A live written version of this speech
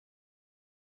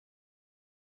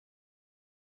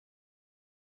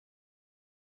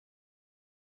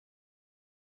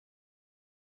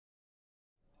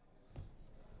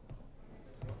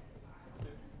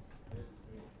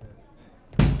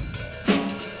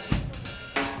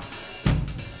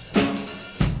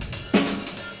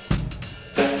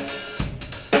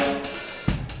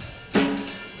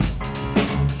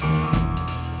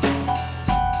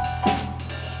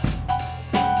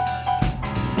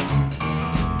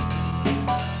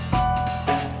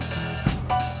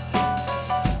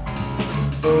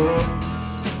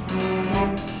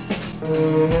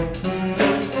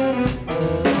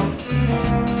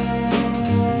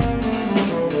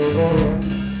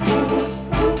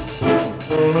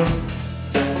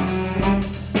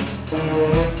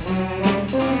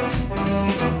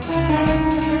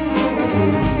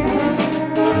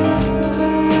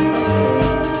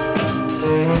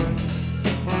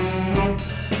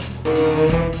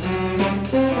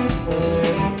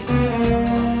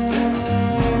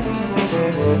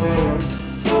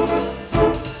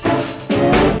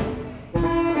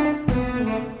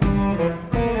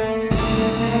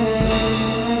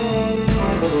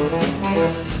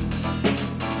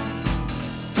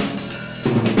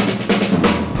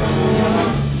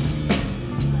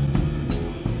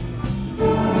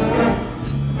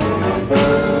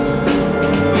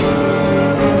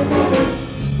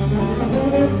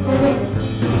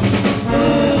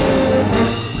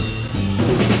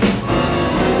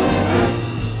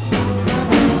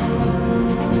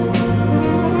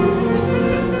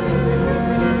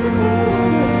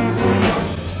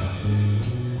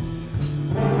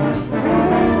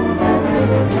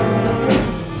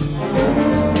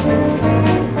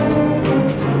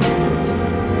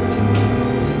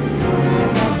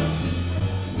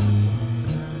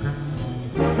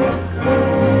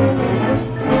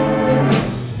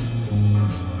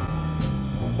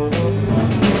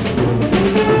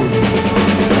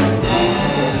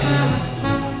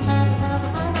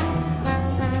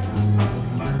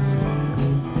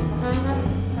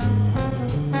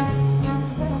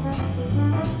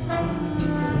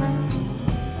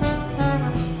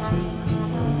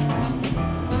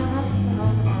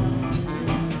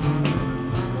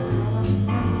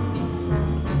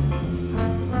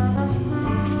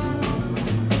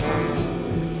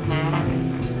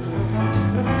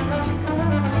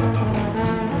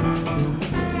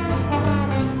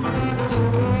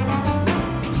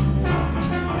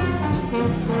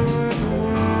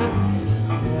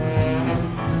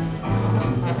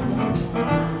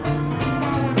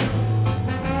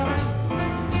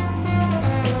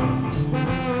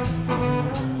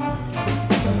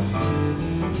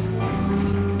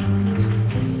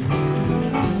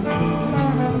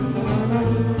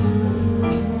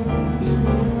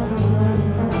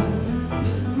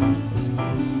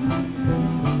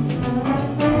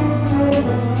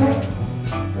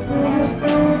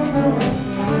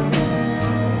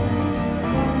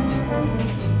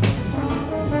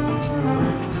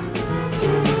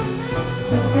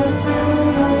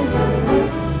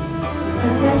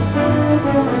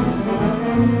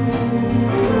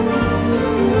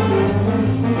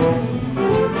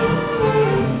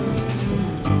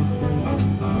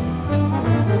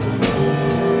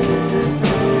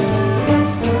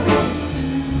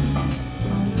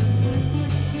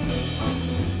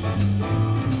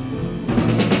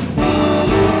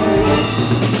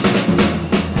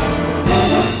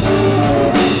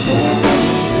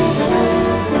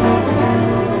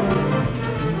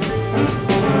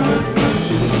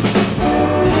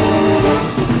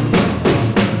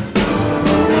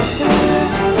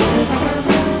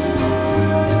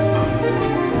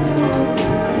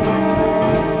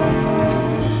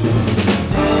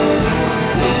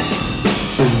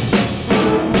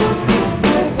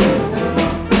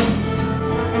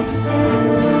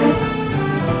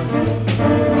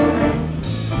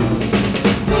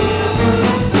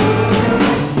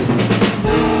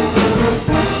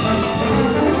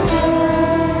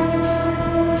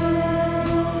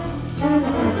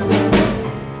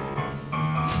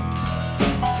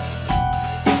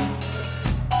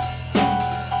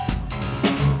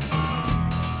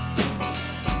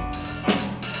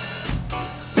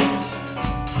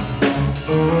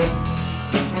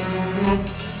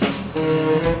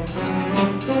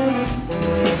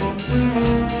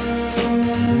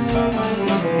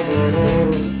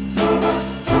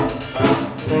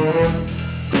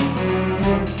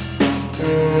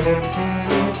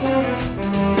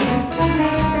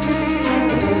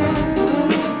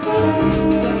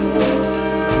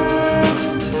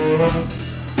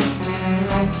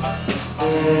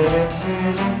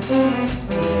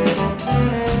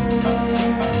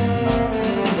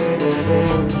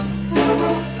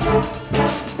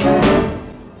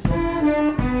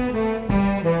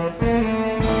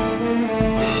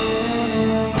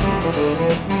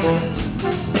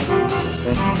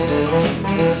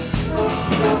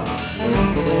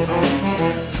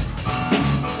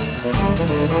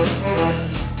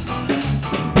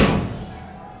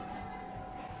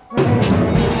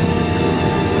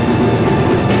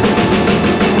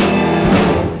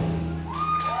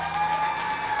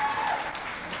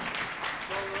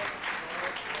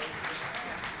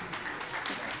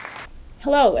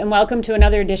Hello and welcome to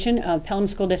another edition of Pelham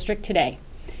School District Today.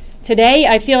 Today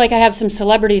I feel like I have some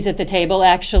celebrities at the table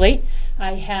actually.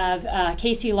 I have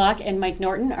Casey Locke and Mike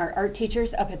Norton, our art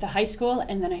teachers up at the high school,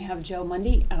 and then I have Joe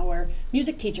Mundy, our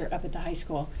music teacher up at the high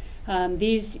school.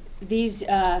 These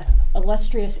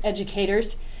illustrious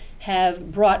educators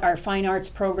have brought our fine arts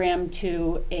program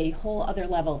to a whole other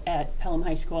level at Pelham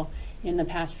High School in the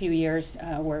past few years.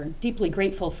 We're deeply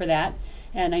grateful for that,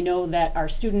 and I know that our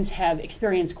students have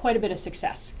experienced quite a bit of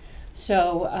success.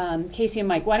 So Casey and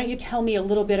Mike, why don't you tell me a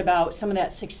little bit about some of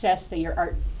that success that your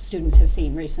art students have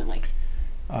seen recently?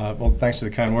 Well, thanks for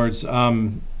the kind words.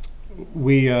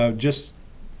 We just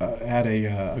had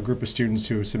a group of students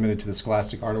who submitted to the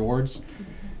Scholastic Art Awards.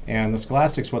 And the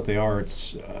Scholastics, what they are,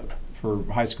 it's for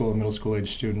high school and middle school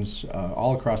age students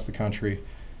all across the country.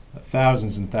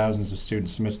 Thousands and thousands of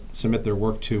students submit their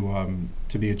work to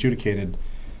be adjudicated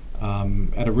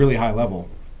at a really high level.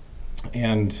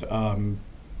 And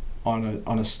on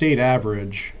a state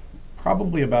average,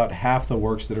 probably about half the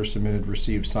works that are submitted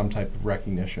receive some type of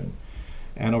recognition.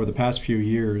 And over the past few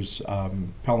years,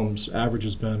 Pelham's average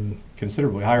has been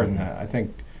considerably higher than that. I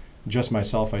think just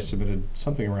myself, I submitted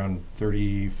something around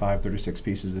 35, 36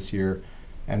 pieces this year,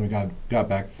 and we got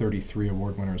back 33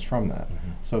 award winners from that.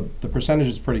 So the percentage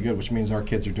is pretty good, which means our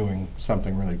kids are doing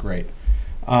something really great.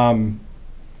 And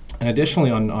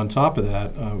additionally, on top of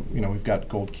that, we've got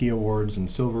Gold Key Awards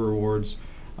and Silver Awards.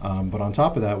 But on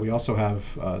top of that, we also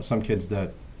have some kids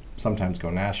that sometimes go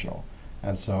national.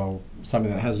 And so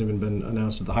something that hasn't even been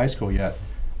announced at the high school yet,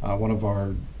 one of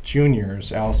our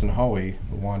juniors, Allison Hoey,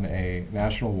 won a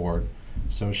national award.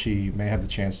 So she may have the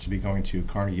chance to be going to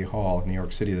Carnegie Hall in New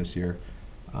York City this year,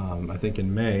 I think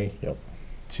in May,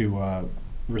 to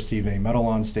receive a medal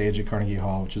on stage at Carnegie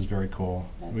Hall, which is very cool.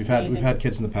 That's we've amazing. had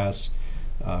kids in the past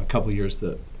couple of years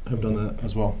that have done that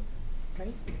as well.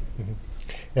 Great.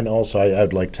 And also,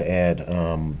 I'd like to add,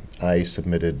 I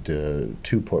submitted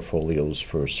 2 portfolios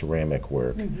for ceramic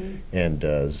work, and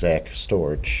Zach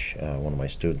Storch, one of my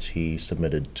students, he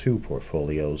submitted 2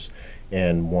 portfolios,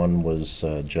 and one was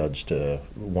judged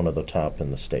one of the top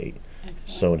in the state. Excellent.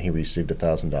 So, and he received a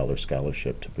 $1,000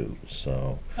 scholarship to boot.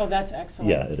 So, Oh, that's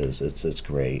excellent. yeah, it is. It's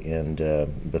great. And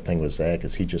the thing with Zach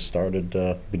is he just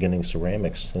started beginning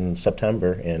ceramics in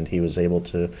September, and he was able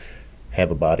to have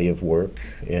a body of work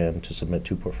and to submit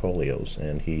 2 portfolios,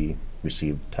 and he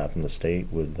received top in the state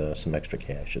with some extra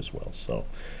cash as well. So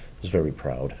I was very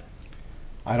proud.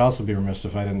 I'd also be remiss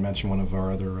if I didn't mention one of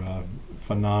our other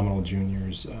phenomenal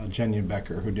juniors, Jenya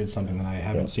Becker, who did something that I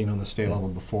haven't seen on the state level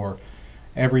before.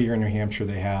 Every year in New Hampshire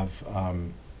they have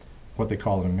what they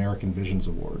call an American Visions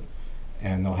Award,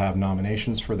 and they'll have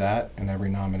nominations for that, and every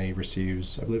nominee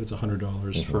receives, I believe it's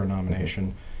 $100 for a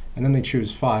nomination, and then they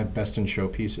choose 5 best in show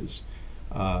pieces.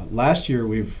 Last year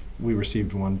we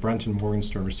received one. Brenton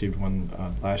Morgenstern received one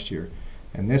last year,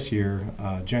 and this year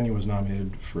Jenya was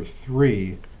nominated for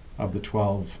 3 of the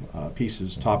 12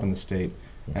 pieces top in the state,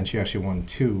 and she actually won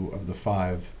 2 of the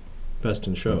 5 best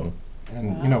in show.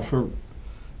 And for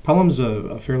Pelham's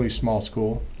a fairly small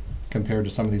school compared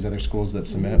to some of these other schools that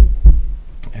submit,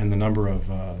 and the number of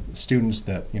students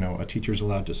that a teacher's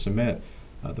allowed to submit.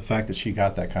 The fact that she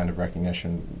got that kind of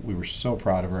recognition, we were so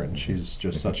proud of her, and she's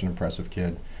just such an impressive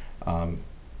kid.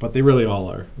 But they really all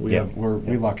are. We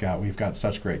luck out. We've got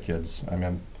such great kids. I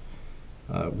mean,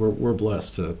 we're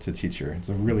blessed to teach her. It's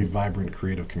a really vibrant,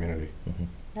 creative community.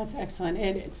 That's excellent.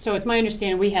 And so it's my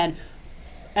understanding we had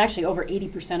actually over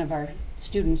 80% of our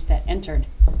students that entered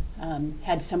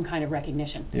had some kind of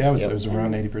recognition. Yeah, it was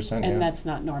around 80%. And that's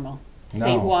not normal.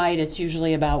 Statewide, it's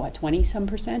usually about, what, 20-some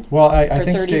percent? Well, I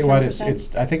think 30 some statewide,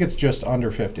 percent? I think it's just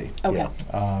under 50. Okay.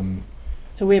 Yeah.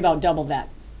 So we about double that.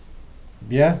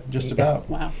 Yeah, just about.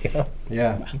 Wow.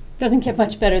 Yeah. Doesn't get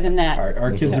much better than that.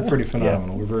 Our kids are pretty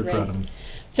phenomenal. We're very proud of them.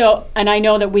 So, and I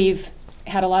know that we've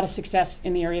had a lot of success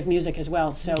in the area of music as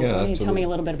well. So can you tell me a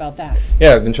little bit about that?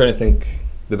 Yeah, I've been trying to think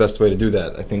the best way to do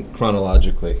that. I think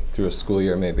chronologically through a school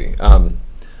year maybe.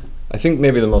 I think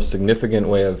maybe the most significant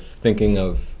way of thinking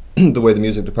of the way the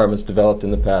music department's developed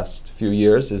in the past few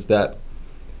years is that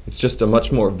it's just a much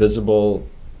more visible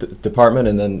department,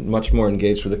 and then much more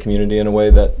engaged with the community in a way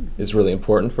that is really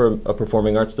important for a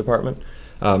performing arts department.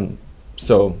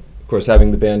 So, of course,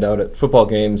 having the band out at football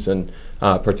games and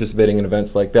participating in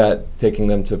events like that, taking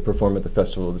them to perform at the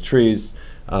Festival of the Trees,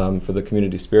 for the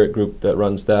community spirit group that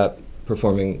runs that,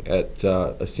 performing at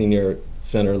a senior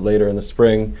center later in the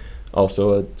spring,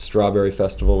 also a strawberry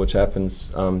festival which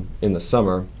happens in the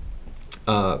summer.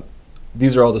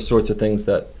 These are all the sorts of things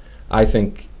that I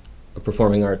think a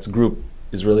performing arts group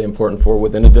is really important for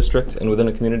within a district and within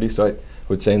a community. So I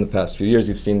would say in the past few years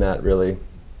you've seen that really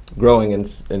growing,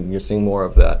 and you're seeing more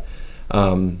of that.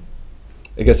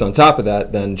 I guess on top of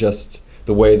that, then just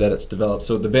the way that it's developed.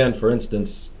 So the band, for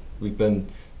instance, we've been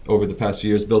over the past few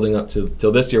years building up to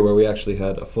till this year, where we actually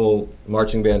had a full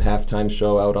marching band halftime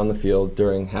show out on the field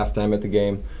during halftime at the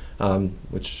game,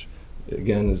 which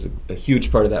again is a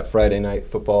huge part of that Friday night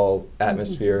football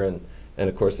atmosphere, and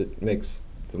of course it makes,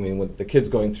 I mean, with the kids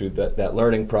going through that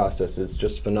learning process is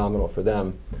just phenomenal for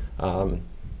them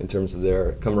in terms of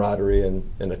their camaraderie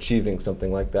and achieving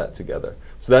something like that together.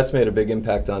 So that's made a big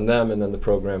impact on them, and then the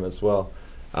program as well.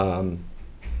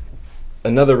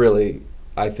 Another really,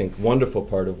 I think, wonderful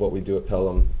part of what we do at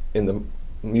Pelham in the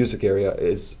music area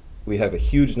is we have a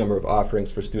huge number of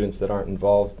offerings for students that aren't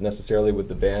involved necessarily with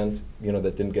the band,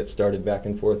 that didn't get started back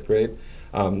in 4th grade.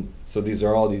 So these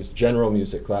are all these general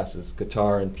music classes,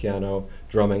 guitar and piano,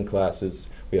 drumming classes.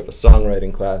 We have a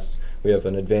songwriting class. We have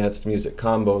an advanced music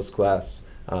combos class.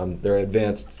 There are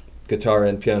advanced guitar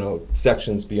and piano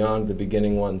sections beyond the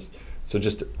beginning ones. So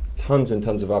just tons and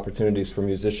tons of opportunities for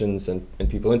musicians and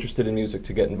people interested in music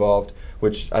to get involved,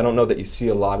 which I don't know that you see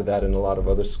a lot of that in a lot of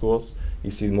other schools.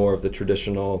 You see more of the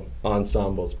traditional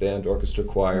ensembles, band, orchestra,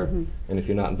 choir, and if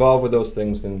you're not involved with those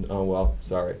things, then, oh well,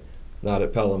 sorry. Not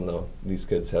at Pelham, though. These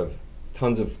kids have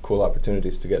tons of cool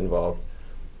opportunities to get involved.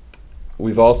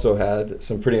 We've also had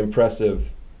some pretty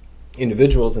impressive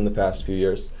individuals in the past few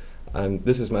years.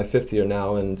 This is my 5th year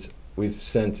now, and we've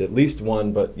sent at least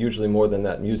one, but usually more than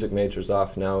that, music majors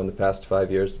off now in the past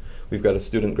 5 years. We've got a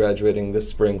student graduating this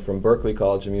spring from Berklee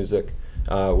College of Music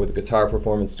with a guitar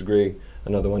performance degree,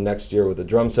 another one next year with a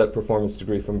drum set performance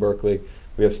degree from Berklee.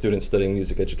 We have students studying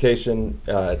music education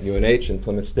at UNH and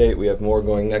Plymouth State. We have more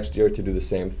going next year to do the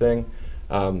same thing.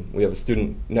 We have a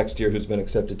student next year who's been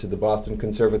accepted to the Boston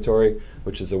Conservatory,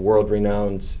 which is a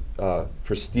world-renowned,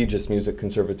 prestigious music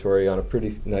conservatory on a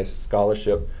pretty nice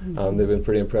scholarship. They've been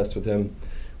pretty impressed with him.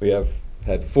 We have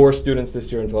had 4 students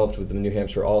this year involved with the New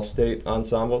Hampshire All-State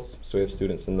ensembles. So we have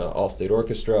students in the All-State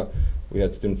Orchestra. We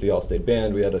had students in the All-State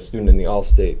Band. We had a student in the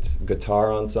All-State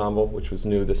Guitar Ensemble, which was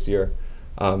new this year.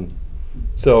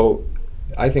 So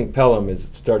I think Pelham is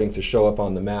starting to show up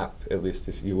on the map, at least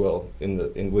if you will,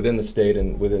 within the state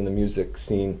and within the music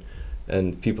scene,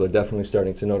 and people are definitely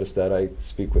starting to notice that. I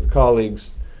speak with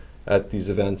colleagues at these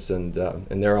events, and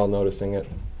they're all noticing it.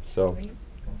 So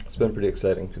it's been pretty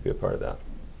exciting to be a part of that.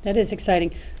 That is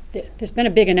exciting. There's been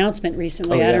a big announcement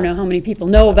recently. Oh, I don't yeah. know how many people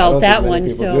know about that one. I don't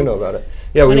think many people so do know about it.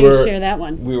 Yeah, why don't you share that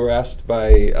one? We were asked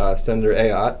by Senator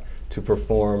Ayotte to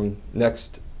perform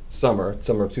next summer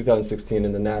of 2016,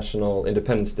 in the National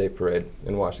Independence Day Parade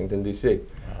in Washington, D.C.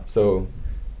 So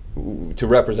to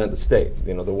represent the state,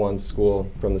 the one school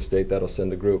from the state that'll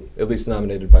send a group, at least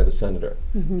nominated by the senator,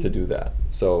 to do that.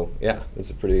 So yeah, it's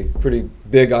a pretty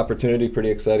big opportunity,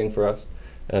 pretty exciting for us,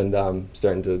 and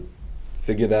starting to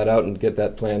figure that out and get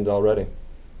that planned already.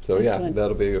 So Excellent. Yeah,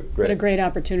 that'll be great. What a great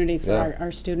opportunity for Yeah.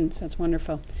 our students. That's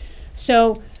wonderful.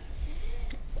 So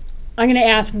I'm going to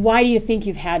ask, why do you think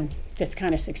you've had this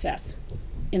kind of success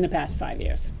in the past 5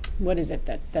 years? What is it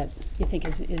that you think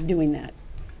is doing that?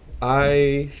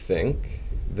 I think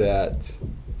that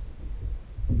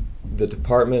the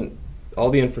department, all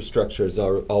the infrastructure has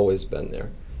always been there,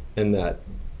 and that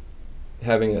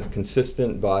having a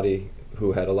consistent body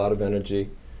who had a lot of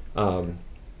energy and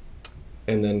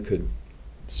then could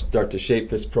start to shape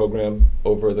this program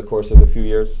over the course of a few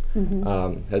years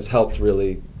has helped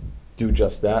really do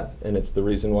just that, and it's the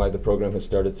reason why the program has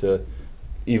started to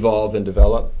evolve and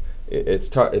develop. It's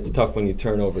tough when you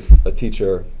turn over a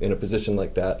teacher in a position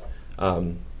like that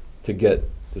to get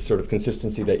the sort of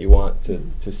consistency that you want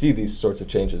to see these sorts of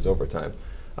changes over time.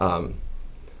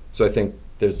 So I think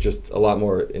there's just a lot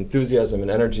more enthusiasm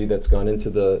and energy that's gone into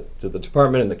the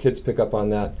department, and the kids pick up on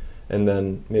that, and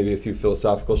then maybe a few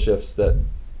philosophical shifts that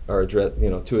are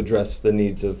to address the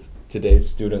needs of today's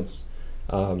students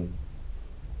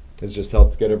has just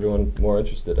helped get everyone more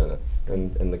interested in it.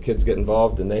 And the kids get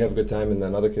involved, and they have a good time, and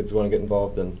then other kids want to get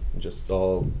involved, and it just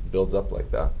all builds up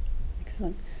like that.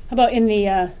 Excellent. How about in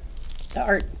the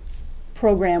art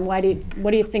program? What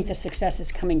do you think the success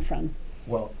is coming from?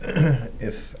 Well,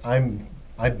 this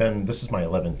is my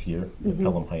 11th year at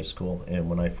Pelham High School, and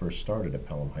when I first started at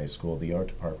Pelham High School, the art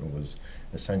department was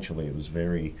essentially, it was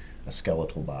very a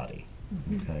skeletal body.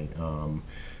 Okay,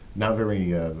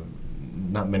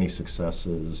 not many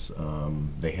successes.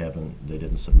 They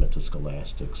didn't submit to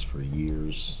scholastics for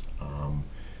years.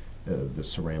 The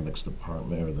ceramics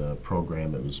department or the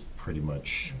program, it was pretty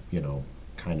much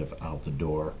kind of out the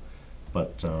door.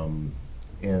 But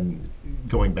and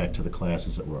going back to the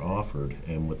classes that were offered,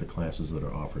 and with the classes that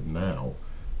are offered now,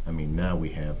 I mean, now we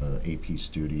have an AP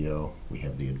studio, we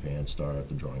have the advanced art,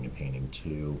 the drawing and painting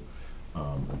too.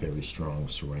 a very strong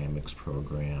ceramics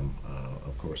program,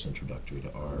 of course, introductory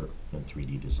to art and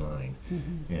 3D design.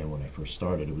 And when I first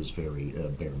started, it was very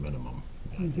bare minimum.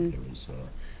 I think there was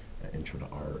intro to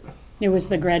art. It was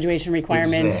the graduation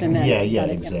requirements and then. Yeah,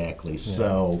 exactly.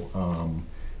 So,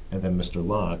 and then Mr.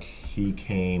 Locke, he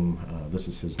came, this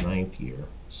is his 9th year,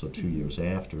 so 2 years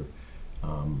after.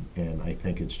 And I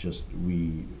think it's just,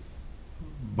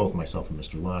 both myself and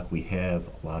Mr. Locke, we have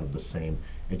a lot of the same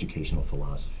educational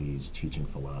philosophies, teaching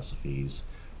philosophies.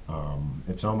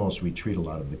 It's almost, we treat a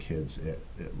lot of the kids at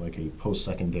like a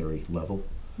post-secondary level.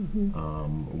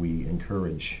 We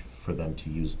encourage for them to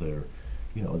use their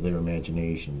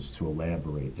imaginations, to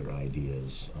elaborate their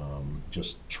ideas.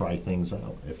 Just try things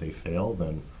out. If they fail,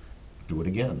 then do it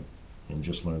again, and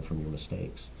just learn from your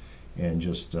mistakes. And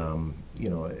just,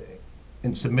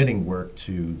 in submitting work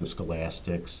to the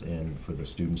scholastics and for the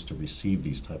students to receive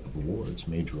these type of awards,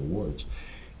 major awards,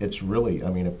 it's really,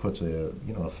 it puts a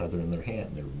feather in their hat,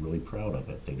 and they're really proud of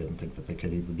it. They didn't think that they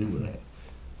could ever do that.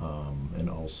 And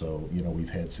also, we've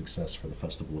had success for the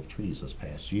Festival of Trees this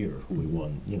past year. We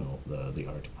won, the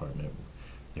art department.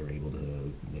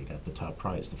 They got the top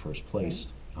prize, the first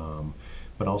place.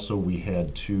 But also we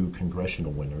had 2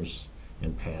 congressional winners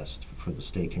and passed for the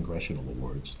state congressional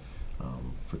awards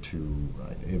for 2,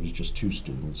 it was just 2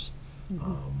 students.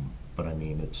 But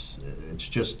it's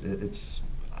just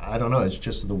I don't know, it's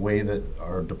just the way that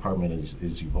our department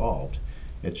is evolved.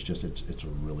 It's a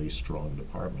really strong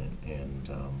department,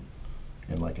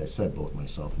 and like I said, both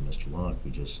myself and Mr. Locke,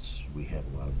 we have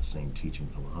a lot of the same teaching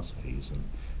philosophies, and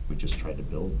we just try to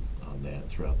build on that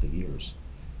throughout the years.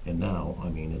 And now,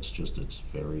 it's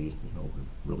very,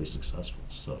 really successful.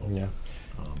 So yeah,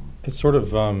 it's sort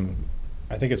of,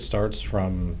 I think it starts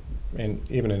from,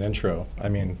 even an intro.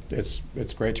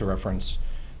 It's great to reference,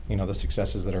 the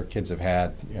successes that our kids have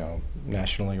had,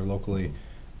 nationally or locally,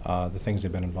 the things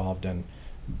they've been involved in.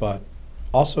 But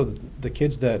also the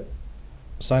kids that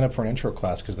sign up for an intro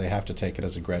class because they have to take it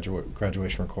as a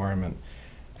graduation requirement,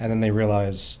 and then they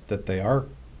realize that they are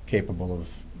capable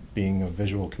of being a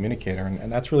visual communicator,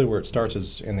 and that's really where it starts,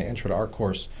 is in the Intro to Art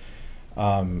course.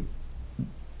 The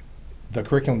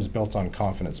curriculum is built on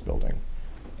confidence building,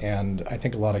 and I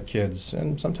think a lot of kids,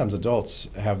 and sometimes adults,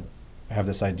 have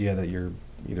this idea that you're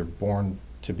either born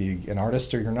to be an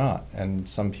artist or you're not. And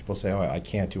some people say, oh, I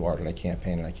can't do art, and I can't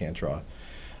paint, and I can't draw.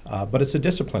 But it's a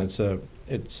discipline.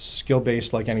 It's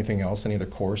skill-based like anything else, any other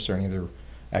course or any other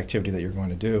activity that you're going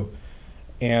to do.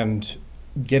 And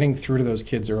getting through to those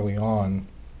kids early on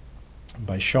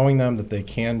by showing them that they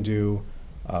can do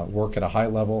work at a high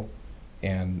level,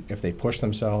 and if they push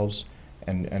themselves,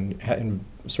 and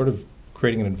sort of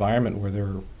creating an environment where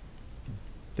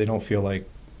they don't feel like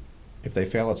if they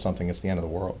fail at something, it's the end of the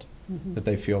world. That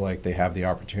they feel like they have the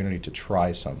opportunity to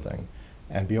try something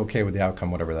and be okay with the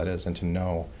outcome, whatever that is, and to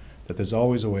know that there's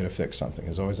always a way to fix something.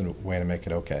 There's always a way to make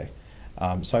it okay.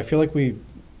 So I feel like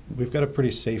we've got a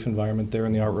pretty safe environment there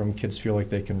in the art room. Kids feel like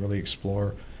they can really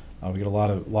explore. We get a lot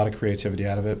of creativity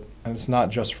out of it, and it's not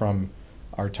just from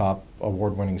our top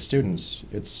award-winning students.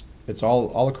 It's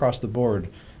all across the board.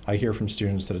 I hear from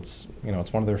students that it's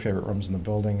one of their favorite rooms in the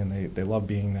building, and they love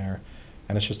being there,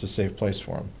 and it's just a safe place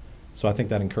for them. So I think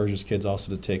that encourages kids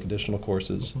also to take additional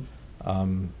courses,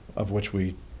 of which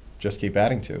we just keep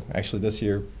adding to. Actually, this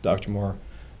year, Dr. Moore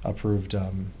approved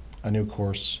a new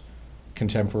course,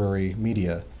 Contemporary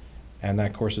Media, and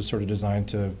that course is sort of designed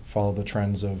to follow the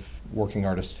trends of working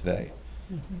artists today.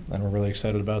 And we're really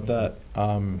excited about that.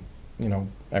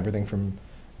 Everything from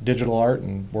digital art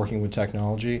and working with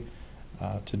technology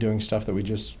to doing stuff that we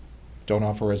just don't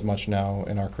offer as much now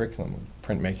in our curriculum,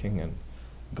 printmaking and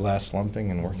glass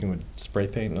slumping and working with spray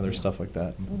paint and other stuff like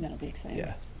that. Ooh, that'll be exciting.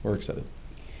 Yeah, we're excited.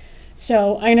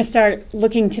 So I'm going to start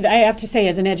looking to I have to say,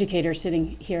 as an educator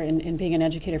sitting here and being an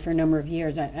educator for a number of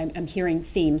years, I'm hearing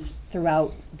themes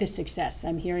throughout this success.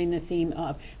 I'm hearing the theme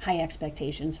of high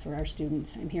expectations for our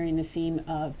students. I'm hearing the theme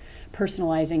of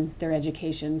personalizing their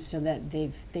education so that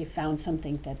they've found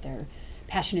something that they're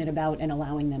passionate about and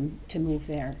allowing them to move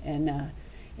there,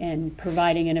 and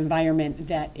providing an environment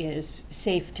that is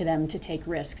safe to them to take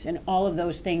risks. And all of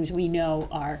those things we know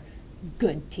are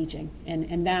good teaching,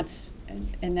 and that's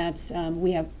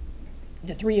we have,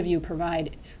 the three of you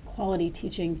provide quality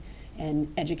teaching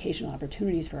and educational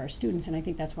opportunities for our students, and I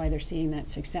think that's why they're seeing that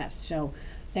success. So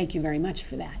thank you very much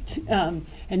for that.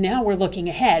 And now we're looking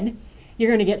ahead. You're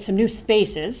going to get some new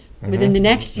spaces within the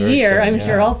next Very year. exciting, I'm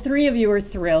sure yeah. all three of you are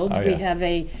thrilled. Oh, We yeah. have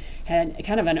had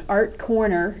kind of an art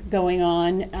corner going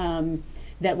on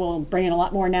that will bring in a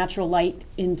lot more natural light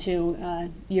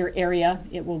into your area.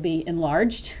 It will be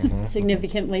enlarged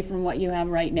significantly from what you have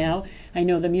right now. I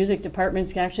know the music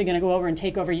department's actually going to go over and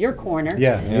take over your corner.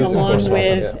 Yeah, music along corner.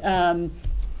 with,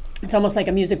 it's almost like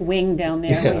a music wing down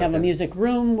there. Yeah, We have a okay. music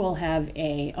room, we'll have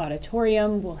a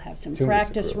auditorium, we'll have some 2 music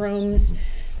practice rooms. rooms.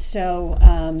 So,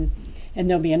 and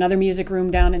there'll be another music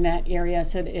room down in that area,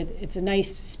 so it's a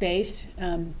nice space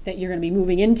that you're going to be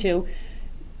moving into.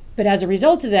 But as a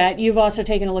result of that, you've also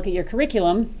taken a look at your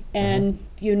curriculum, and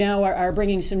you now are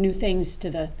bringing some new things to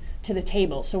the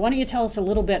table. So why don't you tell us a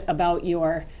little bit about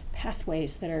your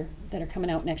pathways that are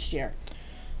coming out next year?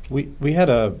 We had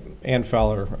Ann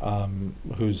Fowler,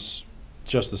 who's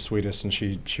just the sweetest, and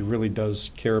she really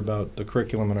does care about the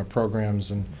curriculum and our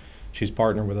programs, and she's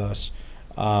partnered with us.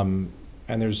 And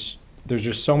there's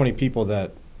just so many people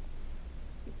that,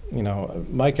 you know,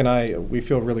 Mike and I, we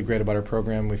feel really great about our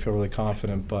program. We feel really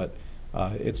confident, but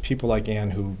it's people like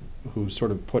Ann who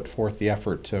sort of put forth the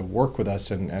effort to work with us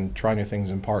and try new things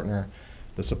and partner.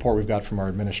 The support we've got from our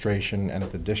administration and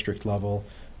at the district level,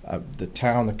 the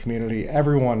town, the community,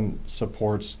 everyone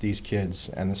supports these kids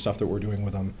and the stuff that we're doing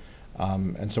with them.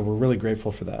 And so we're really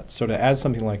grateful for that. So to add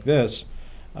something like this,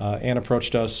 Ann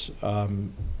approached us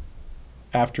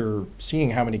after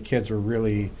seeing how many kids were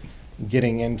really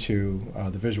getting into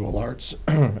the visual arts,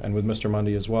 and with Mr.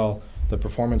 Mundy as well, the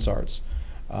performance arts.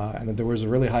 And that there was a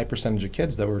really high percentage of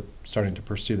kids that were starting to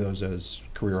pursue those as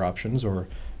career options or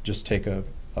just take a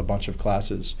bunch of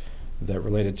classes that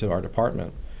related to our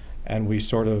department. And we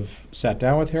sort of sat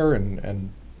down with her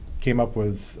and came up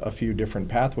with a few different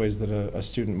pathways that a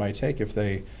student might take if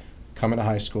they come into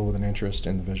high school with an interest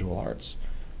in the visual arts.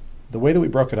 The way that we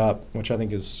broke it up, which I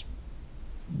think it's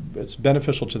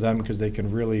beneficial to them because they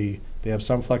have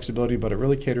some flexibility, but it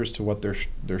really caters to what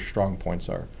their strong points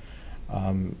are.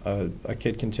 A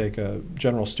kid can take a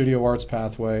general studio arts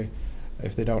pathway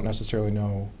if they don't necessarily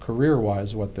know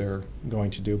career-wise what they're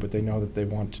going to do, but they know that they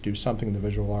want to do something in the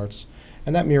visual arts.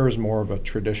 And that mirrors more of a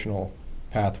traditional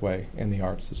pathway in the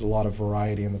arts. There's a lot of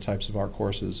variety in the types of art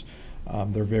courses.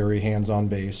 They're very hands-on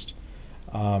based.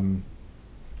 And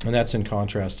that's in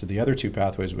contrast to the other 2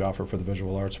 pathways we offer for the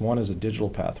visual arts. One is a digital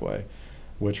pathway,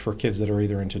 which for kids that are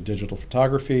either into digital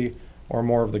photography or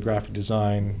more of the graphic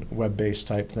design, web-based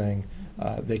type thing,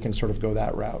 they can sort of go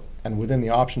that route. And within the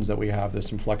options that we have, there's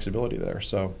some flexibility there.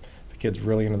 So if a kid's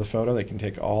really into the photo, they can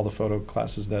take all the photo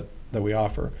classes that we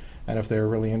offer. And if they're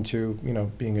really into, you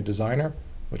know, being a designer,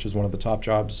 which is one of the top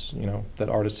jobs, you know, that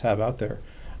artists have out there,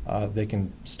 they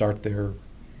can start their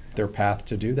path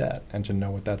to do that and to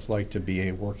know what that's like to be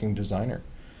a working designer.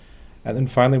 And then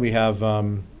finally we have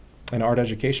an art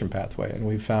education pathway, and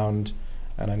we've found,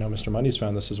 and I know Mr. Mundy's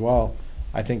found this as well,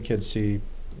 I think kids see,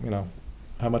 you know,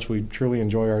 how much we truly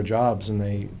enjoy our jobs, and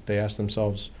they ask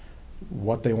themselves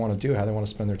what they want to do, how they want to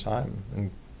spend their time,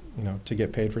 and, you know, to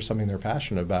get paid for something they're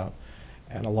passionate about.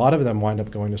 And a lot of them wind up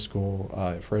going to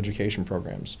school for education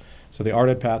programs. So the art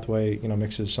ed pathway, you know,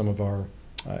 mixes some of our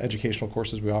educational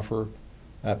courses we offer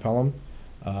at Pelham,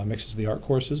 mixes the art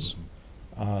courses,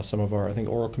 some of our, I think,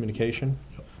 oral communication,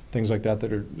 things like that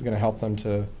that are going to help them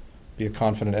to be a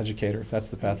confident educator if that's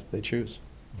the path that they choose.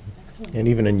 Excellent. And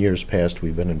even in years past,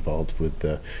 we've been involved with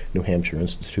the New Hampshire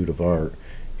Institute of Art,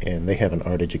 and they have an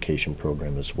art education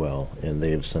program as well, and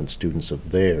they have sent students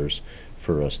of theirs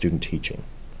for student teaching.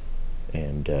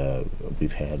 And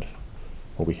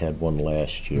we had one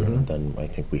last year, and then I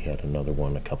think we had another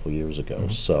one a couple years ago.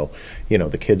 So, you know,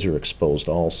 the kids are exposed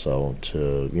also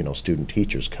to, you know, student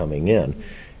teachers coming in,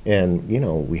 and, you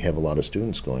know, we have a lot of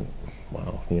students going,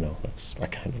 wow, you know, I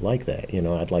kind of like that, you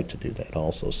know, I'd like to do that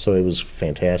also. So it was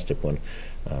fantastic when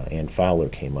Ann Fowler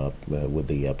came up with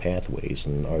the pathways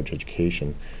and art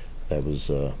education. That was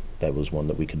one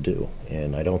that we could do,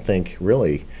 and I don't think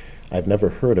really, I've never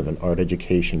heard of an art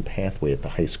education pathway at the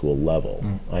high school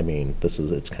level. I mean,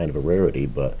 it's kind of a rarity,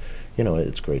 but, you know,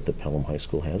 it's great that Pelham High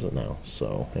School has it now.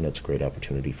 So, and it's a great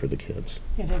opportunity for the kids.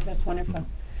 It is, that's wonderful.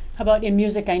 How about in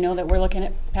music? I know that we're looking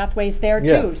at pathways there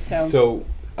too, So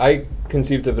I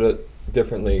conceived of it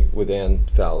differently with Ann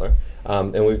Fowler,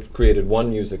 and we've created one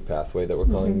music pathway that we're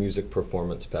calling Music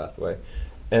Performance Pathway.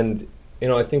 And, you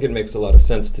know, I think it makes a lot of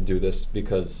sense to do this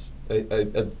because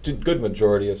a good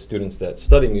majority of students that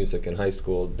study music in high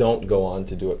school don't go on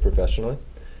to do it professionally.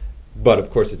 But of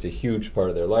course it's a huge part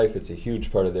of their life, it's a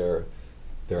huge part of their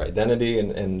identity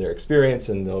and their experience,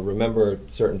 and they'll remember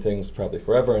certain things probably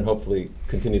forever and hopefully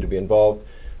continue to be involved.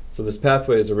 So this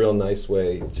pathway is a real nice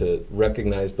way to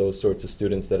recognize those sorts of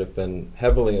students that have been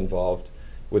heavily involved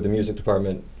with the music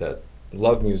department, that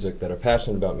love music, that are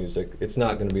passionate about music. It's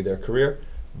not going to be their career,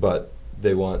 but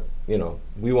they want, you know,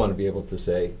 we want to be able to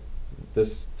say,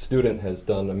 this student has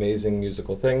done amazing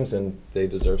musical things and they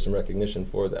deserve some recognition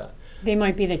for that. They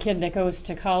might be the kid that goes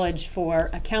to college for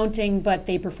accounting, but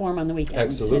they perform on the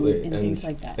weekends. Absolutely. And things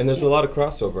like that. And there's Yeah. a lot of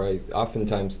crossover. I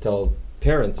oftentimes tell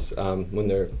parents when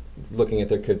they're looking at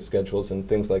their kids' schedules and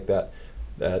things like that,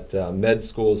 that med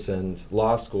schools and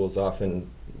law schools often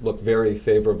look very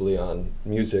favorably on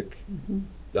music,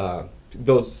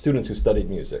 those students who studied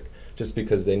music, just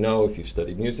because they know if you've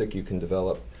studied music, you can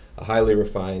develop a highly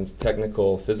refined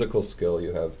technical, physical skill.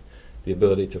 You have the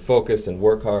ability to focus and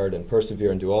work hard and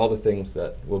persevere and do all the things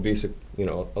that will be,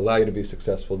 allow you to be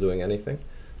successful doing anything.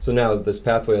 So now this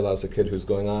pathway allows a kid who's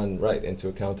going on right into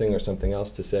accounting or something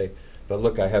else to say, but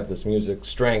look, I have this music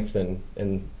strength, and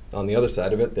on the other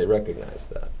side of it, they recognize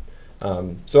that.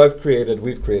 So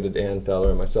we've created, Ann Fowler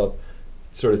and myself,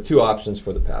 sort of two options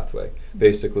for the pathway.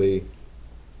 Basically,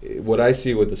 what I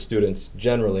see with the students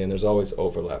generally, and there's always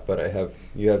overlap, but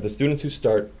you have the students who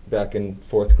start back in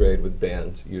 4th grade with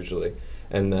band usually,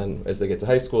 and then as they get to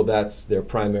high school, that's their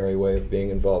primary way of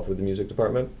being involved with the music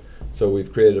department. So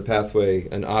we've created a pathway,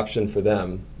 an option for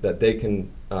them that they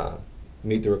can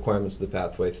meet the requirements of the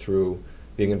pathway through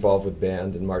being involved with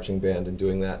band and marching band and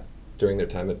doing that during their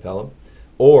time at Pelham.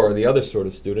 Or the other sort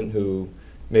of student who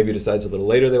maybe decides a little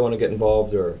later they want to get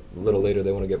involved, or a little later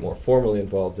they want to get more formally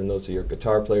involved, and those are your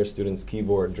guitar player students,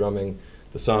 keyboard, drumming,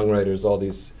 the songwriters, all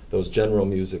those general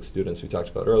music students we talked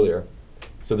about earlier.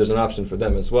 So there's an option for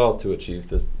them as well to achieve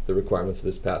the requirements of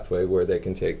this pathway, where they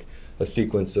can take a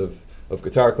sequence of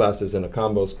guitar classes and a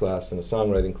combos class and a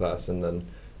songwriting class, and then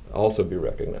also be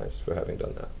recognized for having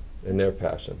done that in their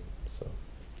passion. So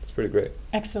it's pretty great.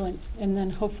 Excellent. And then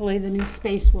hopefully the new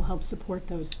space will help support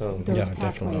those Yeah, definitely.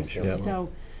 pathways. Yeah. So,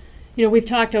 we've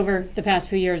talked over the past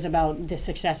few years about the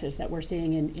successes that we're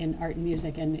seeing in art and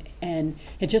music, and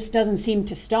it just doesn't seem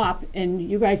to stop, and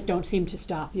you guys don't seem to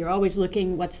stop. You're always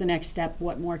looking, what's the next step?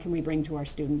 What more can we bring to our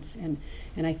students? And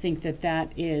I think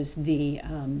that is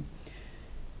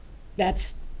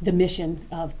that's the mission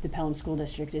of the Pelham School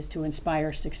District, is to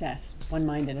inspire success one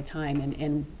mind at a time,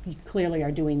 and you clearly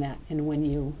are doing that. And when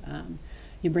you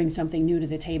bring something new to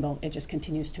the table, it just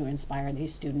continues to inspire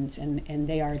these students, and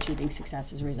they are achieving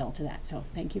success as a result of that. So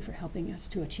thank you for helping us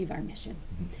to achieve our mission.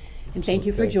 And thank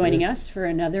you for joining us for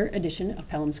another edition of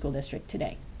Pelham School District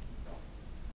Today.